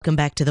Welcome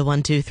back to the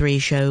 123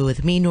 show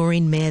with me,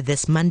 Noreen Mayer,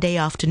 this Monday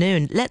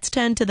afternoon. Let's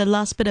turn to the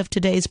last bit of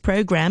today's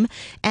program,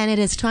 and it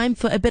is time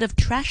for a bit of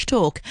trash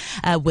talk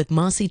with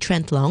Marcy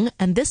Trentlong.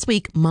 And this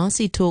week,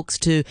 Marcy talks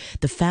to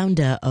the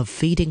founder of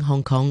Feeding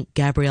Hong Kong,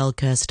 Gabrielle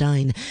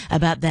Kirstein,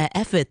 about their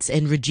efforts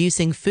in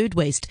reducing food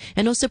waste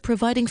and also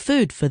providing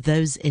food for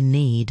those in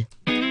need.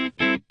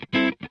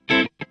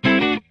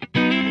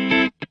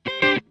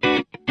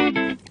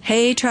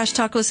 Hey, Trash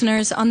Talk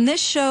listeners. On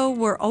this show,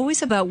 we're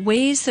always about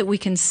ways that we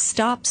can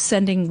stop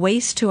sending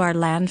waste to our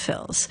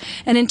landfills.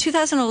 And in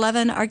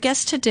 2011, our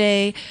guest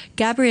today,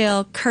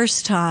 Gabrielle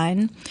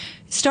Kirstein,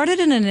 started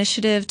an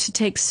initiative to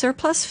take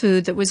surplus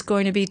food that was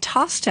going to be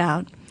tossed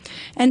out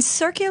and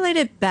circulate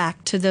it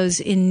back to those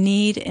in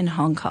need in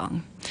Hong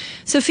Kong.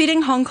 So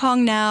Feeding Hong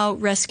Kong now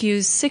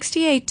rescues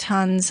 68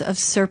 tons of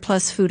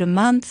surplus food a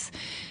month,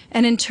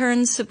 and in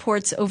turn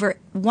supports over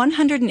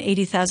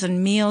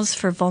 180,000 meals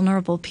for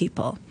vulnerable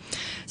people.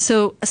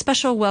 So a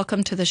special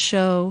welcome to the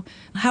show.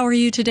 How are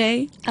you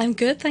today? I'm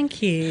good,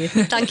 thank you.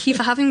 Thank you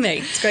for having me.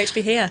 It's great to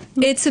be here.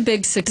 It's a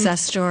big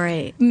success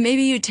story.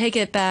 Maybe you take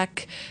it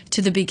back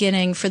to the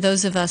beginning for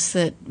those of us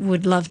that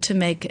would love to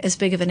make as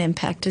big of an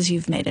impact as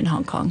you've made in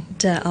Hong Kong.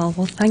 Oh,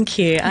 well, thank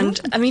you.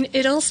 And I mean,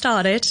 it all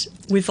started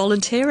with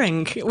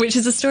volunteering, which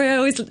is a story I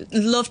always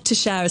love to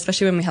share,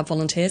 especially when we have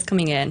volunteers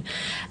coming in.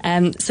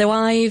 So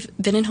I've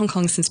been in Hong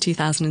Kong since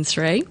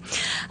 2003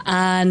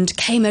 and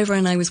came over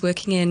and I was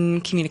working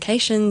in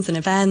communications and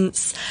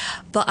events,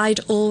 but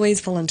I'd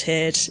always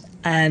volunteered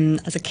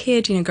as a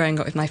kid, growing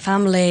up with my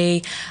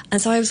family.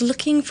 And so I was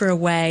looking for a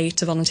way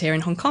to volunteer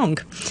in Hong Kong.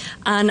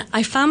 And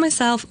I found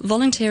myself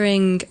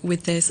volunteering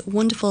with this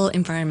wonderful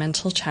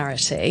environmental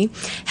charity,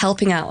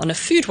 helping out on a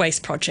food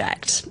waste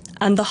project.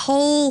 And the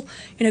whole,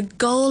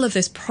 goal of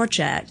this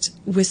project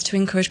was to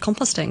encourage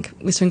composting,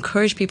 was to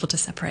encourage people to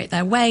separate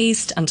their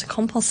waste and to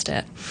compost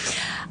it.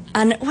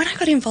 And when I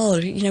got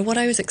involved, what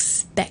I was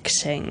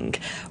expecting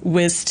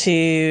was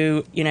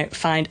to,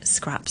 find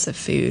scraps of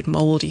food,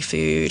 mouldy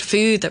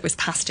food that was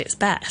past its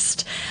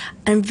best,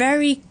 and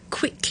very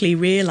quickly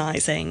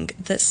realising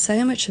that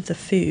so much of the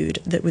food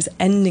that was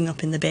ending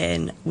up in the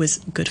bin was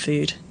good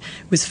food,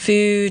 was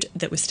food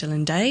that was still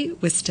in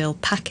date, was still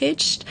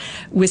packaged,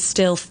 was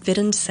still fit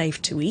and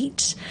safe to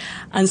eat.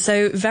 And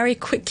so very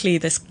quickly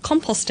this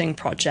composting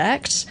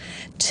project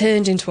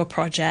turned into a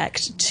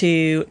project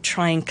to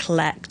try and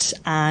collect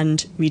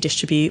and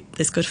redistribute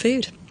this good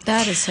food.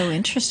 That is so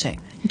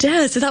interesting.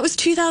 Yeah, so that was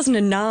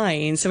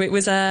 2009. So it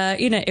was a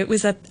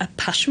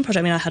passion project.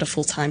 I mean, I had a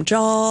full-time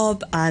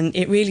job, and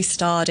it really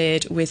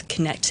started with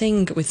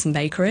connecting with some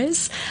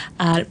bakeries.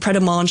 Pret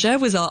a Manger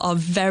was our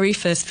very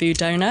first food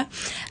donor,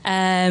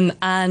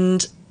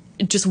 and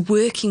just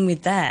working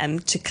with them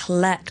to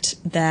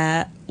collect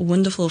their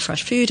wonderful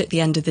fresh food at the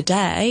end of the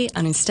day,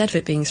 and instead of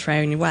it being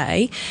thrown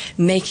away,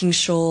 making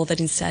sure that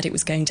instead it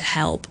was going to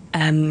help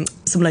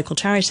some local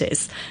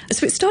charities.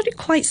 So it started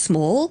quite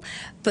small,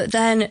 but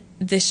then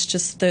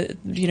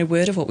the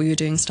word of what we were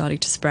doing started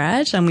to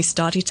spread, and we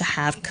started to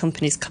have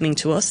companies coming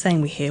to us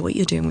saying, we hear what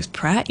you're doing with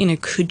Pret,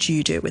 could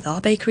you do it with our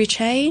bakery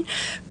chain?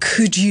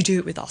 Could you do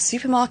it with our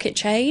supermarket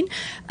chain?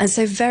 And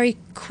so very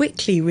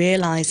quickly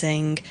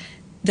realising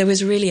there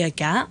was really a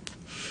gap,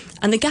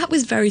 and the gap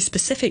was very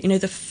specific.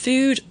 The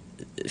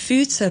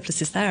food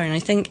surplus is there, and I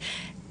think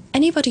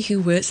anybody who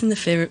works in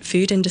the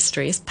food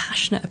industry is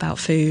passionate about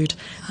food.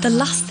 The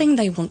last thing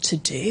they want to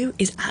do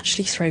is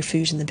actually throw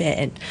food in the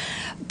bin,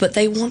 but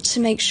they want to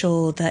make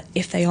sure that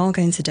if they are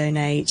going to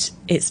donate,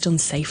 it's done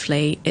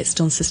safely, it's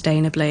done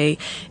sustainably,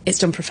 it's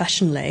done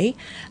professionally,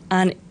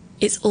 and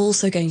it's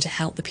also going to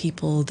help the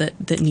people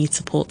that need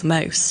support the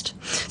most.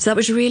 So that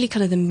was really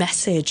kind of the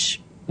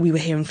message we were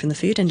hearing from the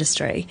food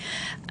industry.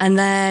 And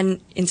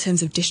then in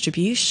terms of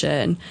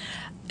distribution,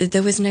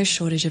 there was no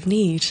shortage of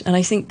need. And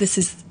I think this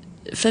is,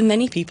 for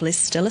many people, is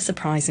still a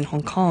surprise in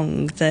Hong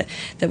Kong that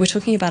we're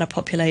talking about a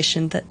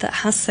population that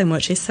has so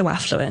much, is so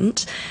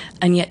affluent,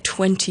 and yet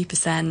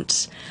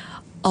 20%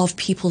 of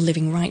people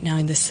living right now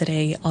in this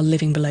city are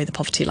living below the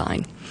poverty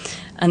line.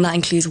 And that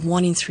includes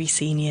 1 in 3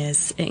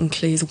 seniors, it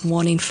includes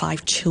 1 in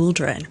 5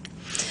 children.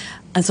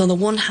 And so on the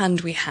one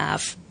hand, we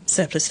have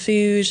surplus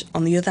food.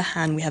 On the other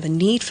hand, we have a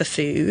need for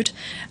food.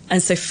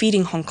 And so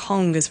Feeding Hong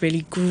Kong has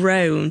really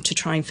grown to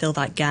try and fill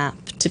that gap,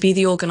 to be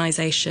the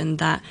organisation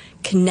that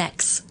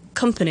connects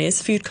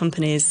food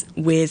companies,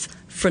 with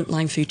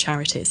frontline food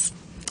charities.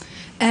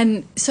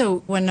 And so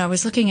when I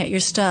was looking at your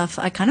stuff,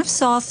 I kind of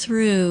saw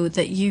through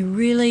that you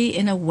really,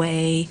 in a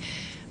way,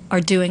 are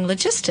doing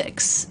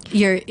logistics.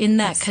 You're in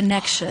that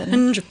connection.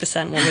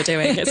 100% what we're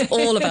doing. It's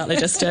all about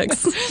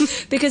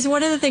logistics. Because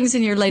one of the things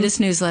in your latest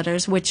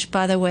newsletters, which,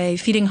 by the way,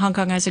 Feeding Hong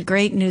Kong has a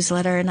great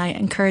newsletter, and I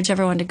encourage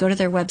everyone to go to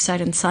their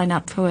website and sign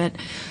up for it.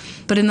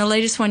 But in the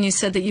latest one, you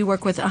said that you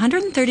work with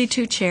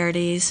 132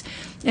 charities,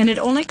 and it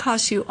only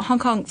costs you Hong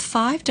Kong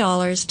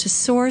 $5 to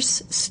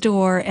source,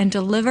 store, and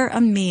deliver a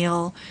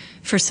meal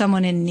for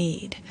someone in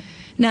need.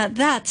 Now,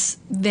 that's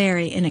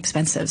very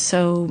inexpensive,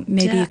 so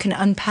maybe you can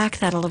unpack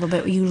that a little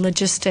bit, you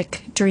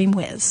logistic dream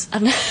whiz.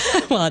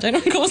 Well, I don't know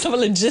if I call myself a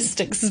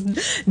logistics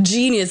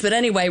genius, but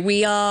anyway,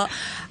 I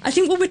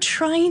think what we're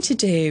trying to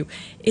do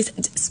is,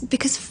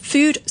 because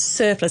food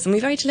surplus, and we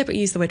very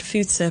deliberately use the word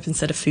food surplus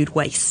instead of food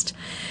waste,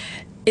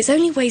 it's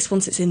only waste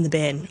once it's in the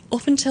bin.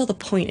 Up until the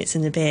point it's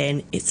in the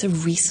bin, it's a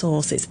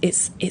resource.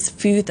 It's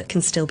food that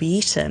can still be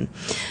eaten.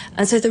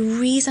 And so the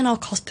reason our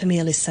cost per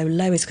meal is so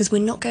low is because we're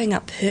not going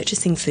out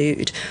purchasing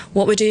food.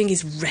 What we're doing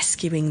is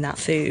rescuing that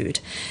food.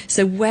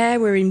 So where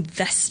we're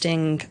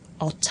investing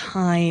our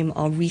time,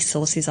 our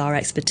resources, our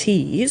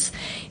expertise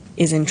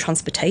is in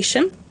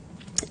transportation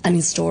and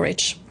in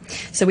storage.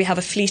 So we have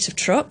a fleet of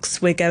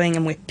trucks. We're going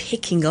and we're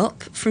picking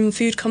up from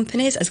food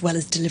companies as well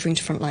as delivering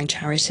to frontline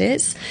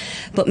charities.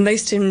 But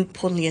most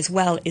importantly as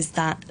well is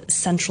that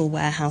central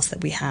warehouse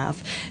that we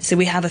have. So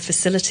we have a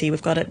facility,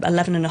 we've got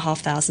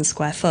 11,500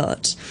 square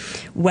foot,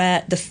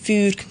 where the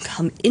food can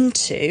come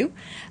into.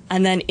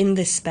 And then in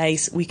this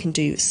space, we can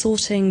do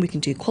sorting, we can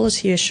do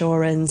quality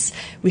assurance,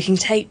 we can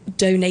take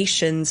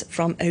donations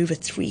from over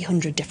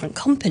 300 different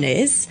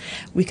companies,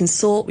 we can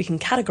sort, we can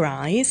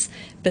categorise,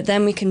 but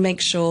then we can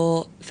make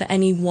sure for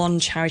any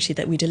one charity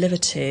that we deliver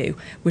to,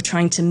 we're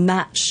trying to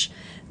match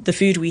the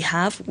food we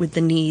have with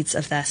the needs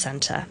of their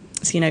centre.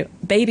 So,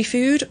 baby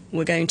food,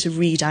 we're going to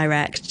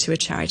redirect to a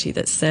charity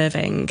that's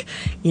serving,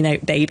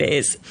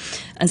 babies.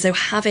 And so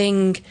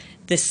having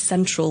this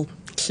central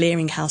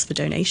clearinghouse for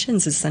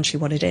donations is essentially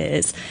what it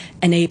is,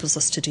 enables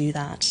us to do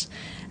that.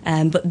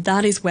 But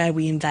that is where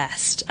we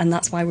invest, and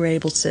that's why we're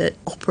able to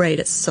operate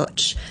at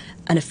such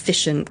an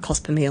efficient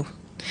cost per meal.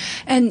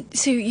 And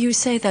so you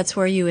say that's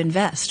where you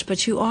invest,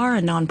 but you are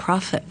a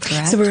non-profit,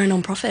 correct? So we're a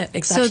non-profit,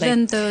 exactly. So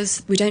then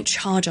we don't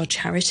charge our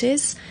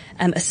charities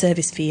a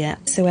service fee.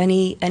 So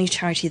any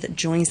charity that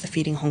joins the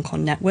Feeding Hong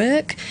Kong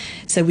network,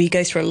 so we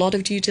go through a lot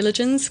of due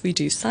diligence, we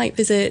do site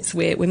visits,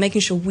 we're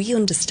making sure we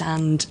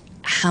understand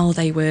how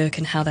they work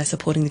and how they're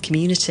supporting the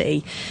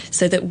community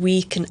so that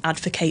we can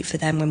advocate for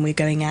them when we're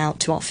going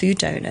out to our food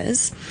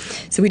donors.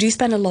 So we do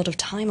spend a lot of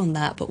time on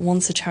that, but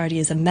once a charity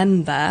is a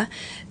member,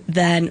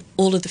 then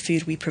all of the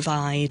food we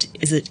provide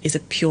is a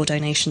pure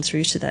donation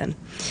through to them.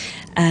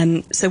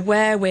 So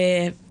where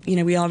we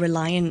are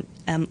reliant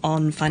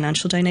on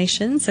financial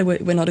donations, so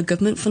we're not a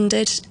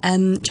government-funded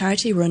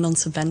charity, we're a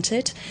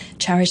non-subvented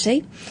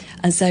charity,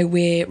 and so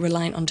we're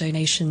reliant on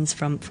donations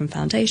from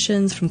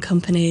foundations, from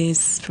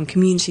companies, from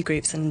community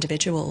groups and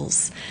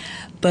individuals.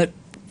 But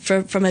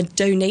from a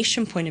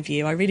donation point of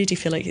view, I really do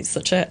feel like it's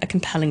such a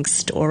compelling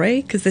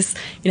story, because this,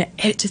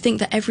 to think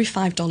that every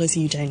 $5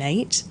 you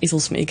donate is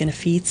ultimately going to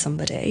feed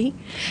somebody.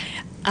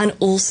 And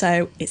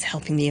also it's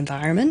helping the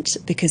environment,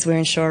 because we're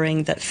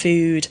ensuring that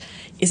food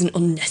isn't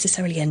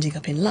unnecessarily ending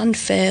up in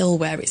landfill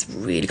where it's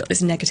really got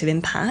this negative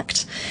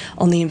impact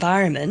on the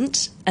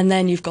environment. And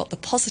then you've got the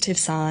positive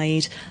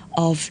side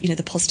of,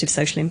 the positive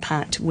social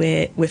impact.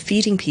 We're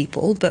feeding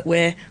people, but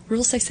we're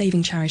also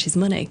saving charities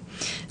money.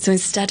 So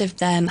instead of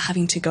them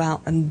having to go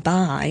out and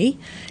buy,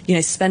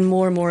 spend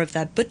more and more of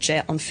their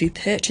budget on food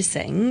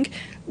purchasing,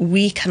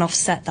 we can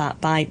offset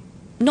that by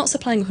not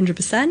supplying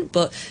 100%,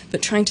 but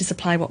trying to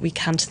supply what we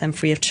can to them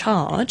free of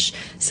charge.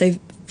 So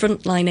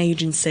frontline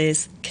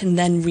agencies can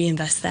then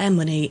reinvest their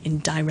money in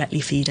directly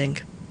feeding.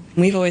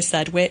 We've always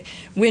said we're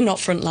not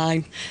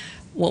frontline.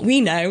 What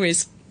we know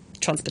is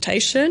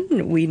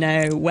transportation, we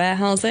know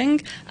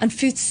warehousing, and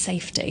food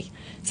safety.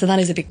 So that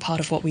is a big part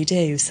of what we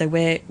do. So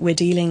we're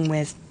dealing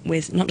with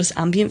not just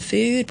ambient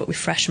food, but with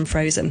fresh and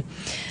frozen.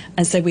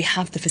 And so we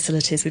have the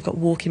facilities. We've got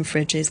walk-in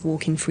fridges,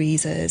 walk-in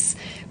freezers.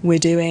 We're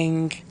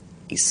doing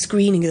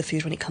screening of the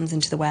food when it comes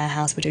into the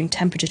warehouse. We're doing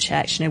temperature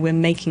checks. We're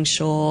making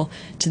sure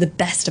to the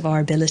best of our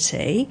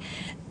ability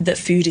that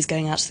food is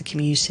going out to the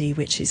community,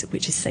 which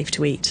is safe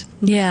to eat.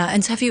 Yeah,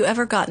 and so have you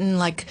ever gotten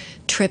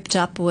tripped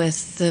up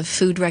with the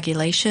food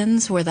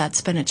regulations where that's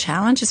been a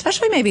challenge,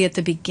 especially maybe at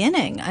the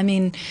beginning? I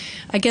mean,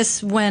 I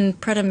guess when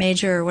Pret a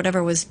Manger or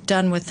whatever was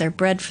done with their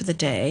bread for the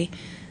day,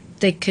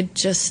 they could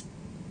just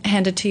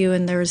hand it to you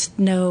and there's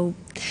no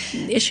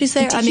issues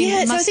there? I mean,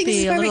 it must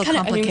be a little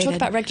complicated. We talk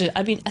about regular.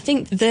 I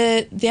think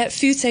the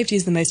food safety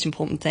is the most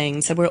important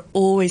thing. So we're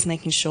always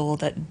making sure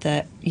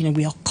that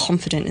we are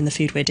confident in the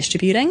food we're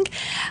distributing.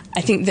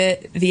 I think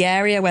the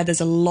area where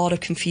there's a lot of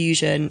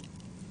confusion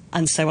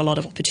and so a lot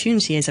of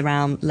opportunity is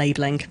around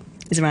labelling,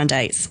 is around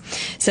dates.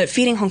 So at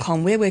Feeding Hong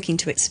Kong, we're working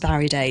to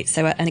expiry date.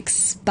 So an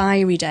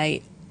expiry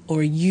date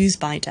or a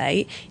use-by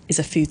date is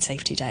a food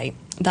safety date.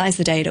 That is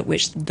the date at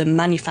which the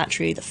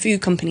manufacturer, the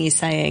food company is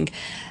saying,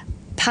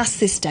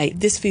 past this date,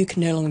 this food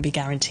can no longer be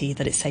guaranteed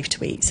that it's safe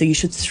to eat. So you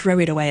should throw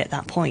it away at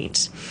that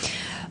point.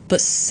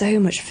 But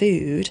so much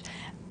food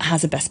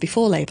has a best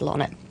before label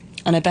on it.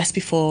 And a best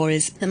before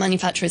is the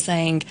manufacturer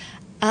saying,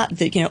 up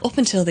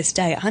until this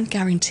day, I'm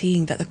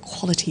guaranteeing that the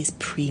quality is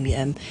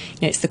premium.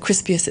 It's the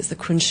crispiest, it's the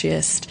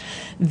crunchiest,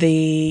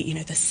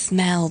 the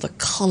smell, the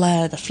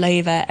colour, the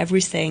flavour,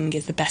 everything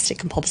is the best it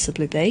can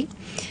possibly be.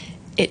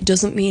 It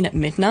doesn't mean at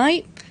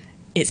midnight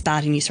it's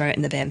bad and you throw it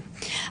in the bin.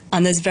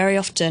 And there's very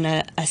often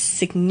a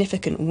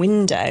significant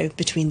window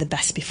between the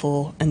best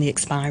before and the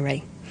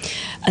expiry.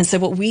 And so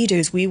what we do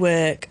is we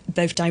work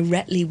both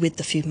directly with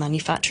the food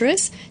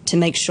manufacturers to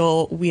make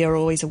sure we are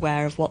always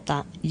aware of what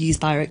that use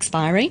by or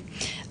expiry,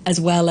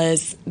 as well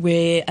as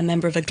we're a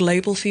member of a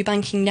global food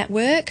banking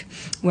network,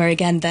 where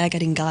again they're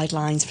getting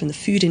guidelines from the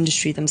food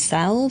industry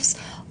themselves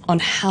on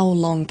how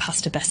long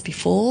past a best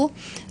before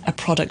a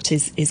product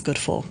is good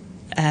for.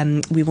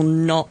 We will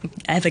not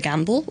ever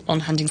gamble on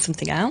handing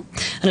something out.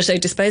 And I say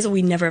disposal,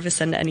 we never ever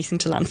send anything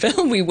to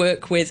landfill.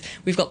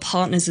 We've got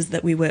partners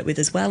that we work with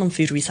as well on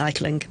food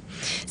recycling.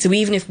 So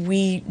even if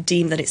we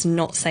deem that it's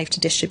not safe to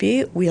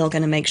distribute, we are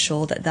going to make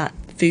sure that that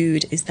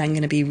food is then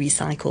going to be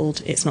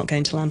recycled. It's not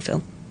going to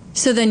landfill.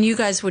 So then you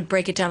guys would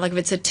break it down, like if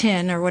it's a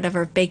tin or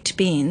whatever, baked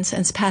beans,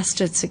 and it's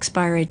past its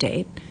expiry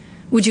date.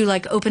 Would you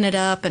open it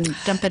up and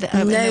dump it?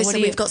 No, so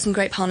we've got some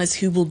great partners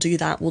who will do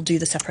that. We'll do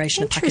the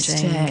separation of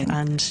packaging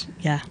and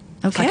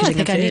Okay, I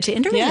think I need to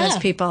interview those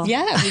people.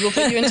 Yeah, we will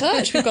put you in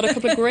touch. We've got a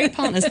couple of great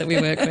partners that we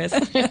work with.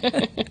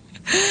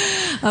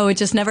 Oh, it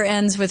just never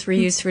ends with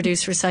reuse,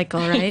 reduce,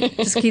 recycle, right?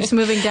 Just keeps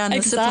moving down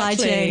the supply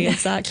chain.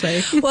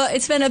 Exactly. Well,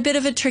 it's been a bit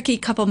of a tricky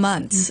couple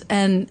months,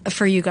 and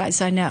for you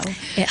guys, I know.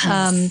 It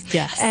has,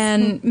 yes.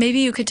 And maybe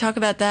you could talk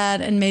about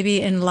that, and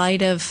maybe in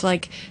light of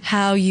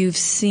how you've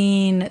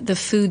seen the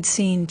food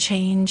scene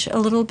change a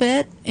little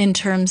bit in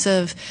terms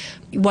of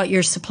what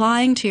you're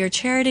supplying to your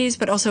charities,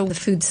 but also the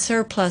food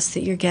surplus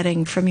that you're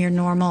getting from your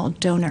normal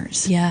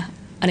donors. Yeah,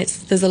 and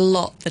there's a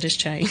lot that has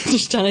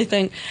changed. And I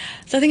think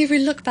if we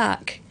look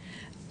back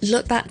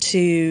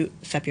to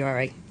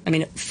February. I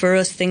mean, for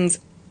us, things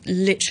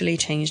literally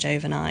changed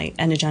overnight,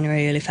 end of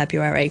January, early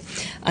February,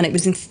 and it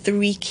was in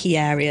 3 key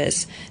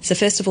areas. So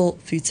first of all,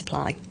 food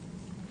supply.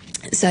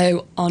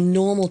 So our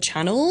normal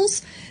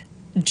channels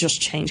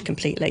just changed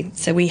completely.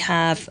 So we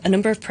have a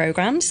number of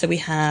programs. So we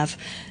have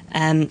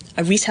a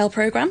retail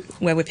program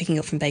where we're picking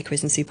up from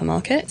bakeries and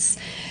supermarkets.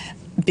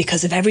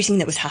 Because of everything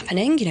that was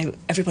happening,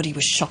 everybody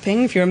was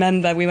shopping. If you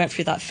remember, we went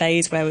through that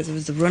phase where there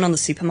was the run on the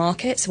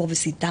supermarket, so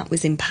obviously that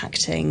was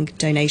impacting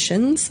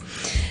donations.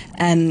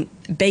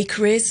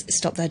 Bakeries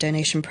stopped their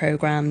donation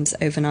programs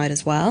overnight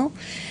as well.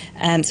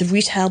 So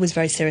retail was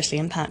very seriously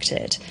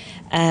impacted.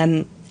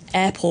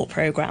 Airport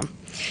program.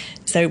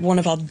 So one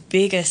of our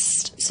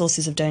biggest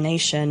sources of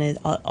donation is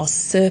our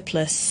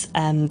surplus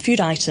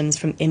food items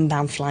from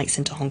inbound flights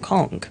into Hong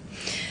Kong.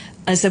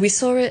 And so we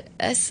saw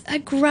a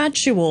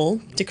gradual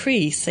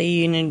decrease.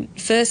 So,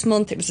 first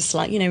month it was a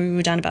slight, we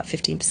were down about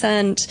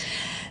 15%.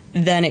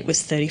 Then it was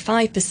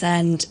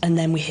 35%. And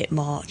then we hit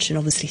March and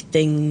obviously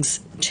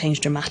things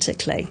changed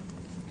dramatically.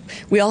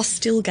 We are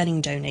still getting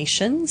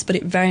donations, but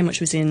it very much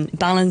was in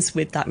balance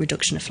with that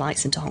reduction of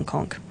flights into Hong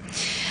Kong.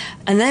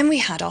 And then we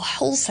had our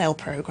wholesale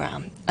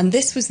program. And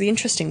this was the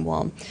interesting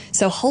one.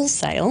 So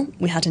wholesale,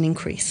 we had an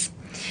increase.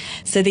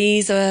 So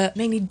these are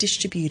mainly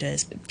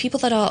distributors, people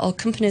that are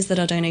companies that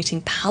are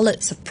donating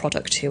pallets of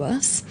product to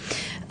us.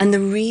 And the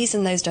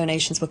reason those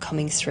donations were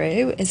coming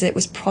through is it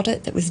was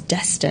product that was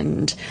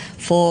destined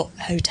for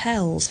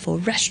hotels, for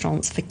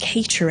restaurants, for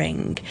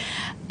catering.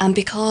 And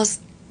because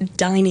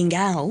dining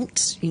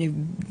out,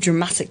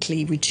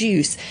 dramatically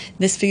reduced,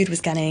 this food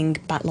was getting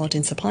backlogged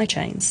in supply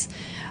chains.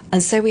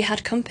 And so we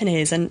had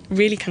companies, and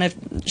really kind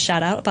of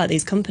shout out about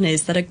these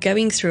companies that are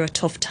going through a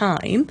tough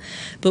time,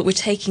 but were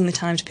taking the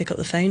time to pick up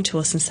the phone to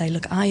us and say,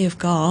 look, I have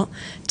got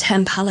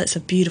 10 pallets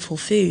of beautiful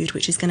food,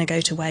 which is going to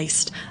go to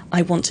waste.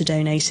 I want to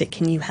donate it.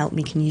 Can you help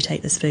me? Can you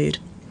take this food?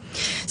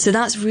 So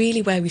that's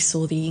really where we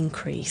saw the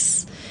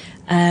increase.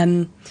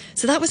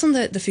 So that was on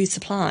the food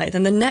supply.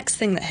 Then the next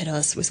thing that hit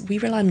us was we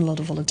relied on a lot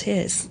of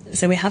volunteers.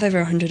 So we have over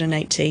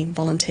 180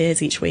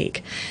 volunteers each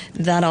week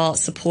that are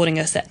supporting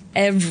us at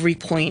every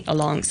point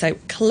along. So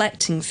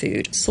collecting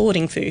food,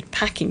 sorting food,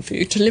 packing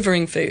food,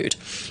 delivering food.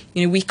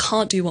 We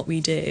can't do what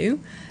we do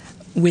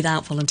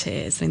without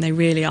volunteers. I mean, they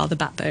really are the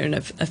backbone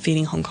of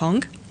Feeding Hong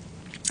Kong.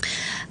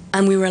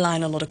 And we rely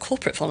on a lot of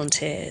corporate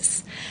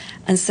volunteers.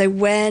 And so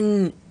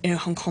when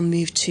Hong Kong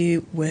moved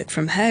to work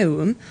from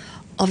home,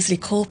 obviously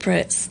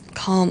corporates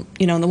can't,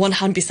 on the one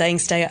hand be saying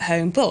stay at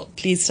home, but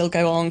please still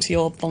go on to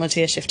your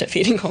volunteer shift at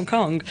Feeding Hong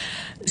Kong.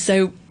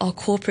 So our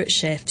corporate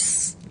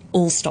shifts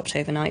all stopped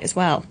overnight as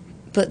well.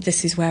 But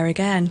this is where,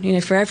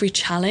 again, for every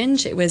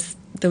challenge, there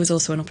was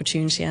also an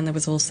opportunity, and there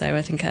was also,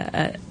 I think,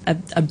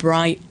 a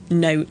bright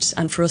note.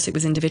 And for us, it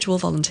was individual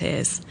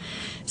volunteers.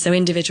 So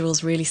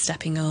individuals really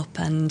stepping up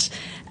and,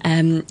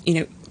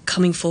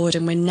 coming forward.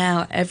 And we're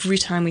now, every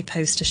time we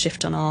post a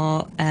shift on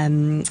our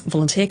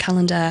volunteer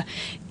calendar,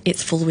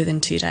 it's full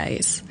within 2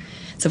 days.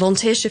 So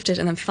volunteers shifted,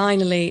 and then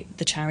finally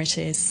the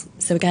charities.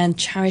 So again,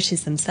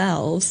 charities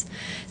themselves.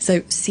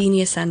 So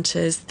senior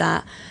centres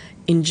that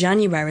in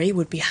January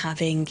would be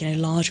having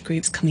large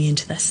groups coming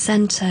into their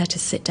centre to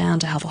sit down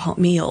to have a hot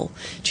meal.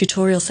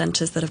 Tutorial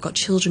centres that have got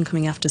children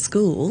coming after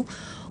school.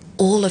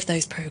 All of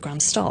those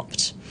programmes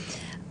stopped.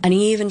 And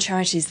even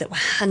charities that were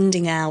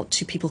handing out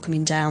to people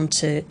coming down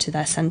to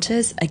their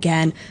centres,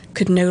 again,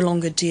 could no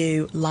longer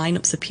do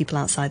lineups of people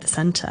outside the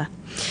centre.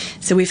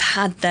 So we've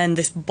had then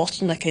this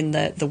bottleneck in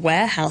the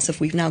warehouse of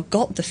we've now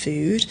got the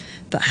food,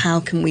 but how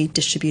can we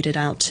distribute it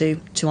out to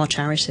our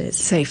charities?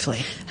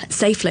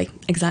 Safely,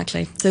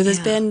 exactly. So there's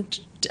been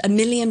a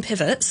million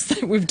pivots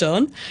that we've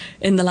done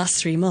in the last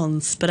 3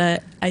 months,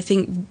 but I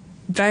think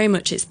very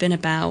much it's been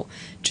about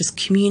just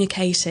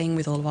communicating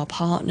with all of our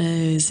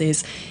partners,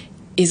 is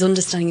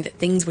understanding that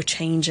things were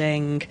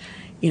changing,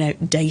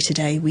 day to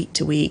day, week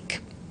to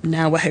week.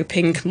 Now we're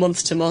hoping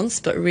month to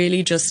month, but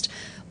really just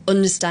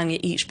understanding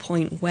at each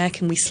point, where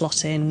can we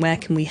slot in, where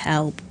can we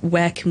help,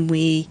 where can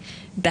we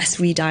best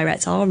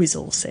redirect our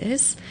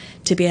resources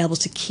to be able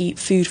to keep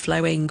food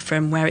flowing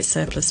from where it's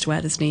surplus to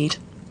where there's need.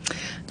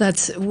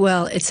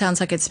 It sounds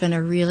like it's been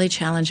a really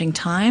challenging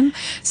time.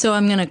 So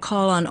I'm going to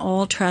call on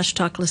all Trash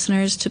Talk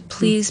listeners to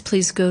please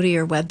go to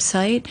your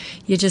website.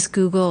 You just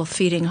Google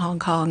Feeding Hong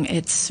Kong.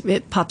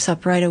 It pops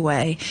up right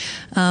away.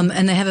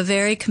 And they have a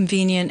very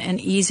convenient and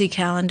easy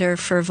calendar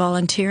for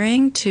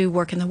volunteering to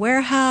work in the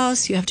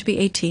warehouse. You have to be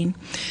 18.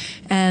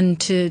 And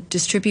to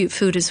distribute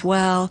food as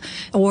well,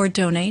 or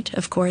donate,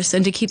 of course,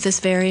 and to keep this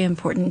very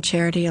important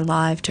charity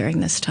alive during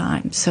this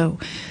time. So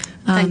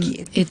thank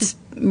you. It's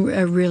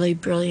a really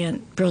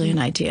brilliant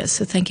idea.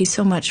 So thank you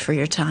so much for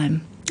your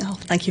time. Oh,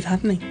 thank you for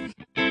having me.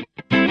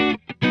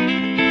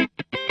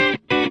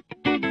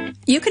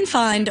 You can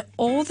find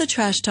all the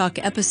Trash Talk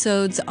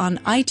episodes on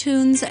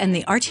iTunes and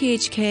the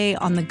RTHK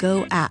On The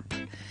Go app.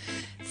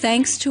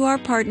 Thanks to our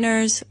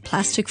partners,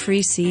 Plastic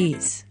Free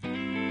Seas.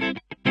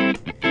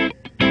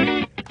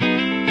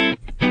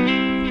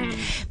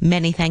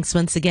 Many thanks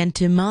once again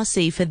to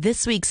Marcy for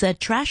this week's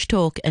Trash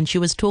Talk, and she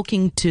was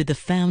talking to the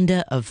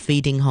founder of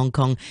Feeding Hong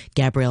Kong,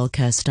 Gabrielle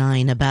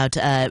Kirstein, about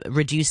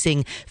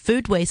reducing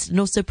food waste and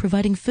also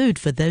providing food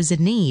for those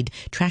in need.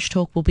 Trash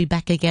Talk will be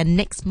back again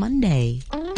next Monday.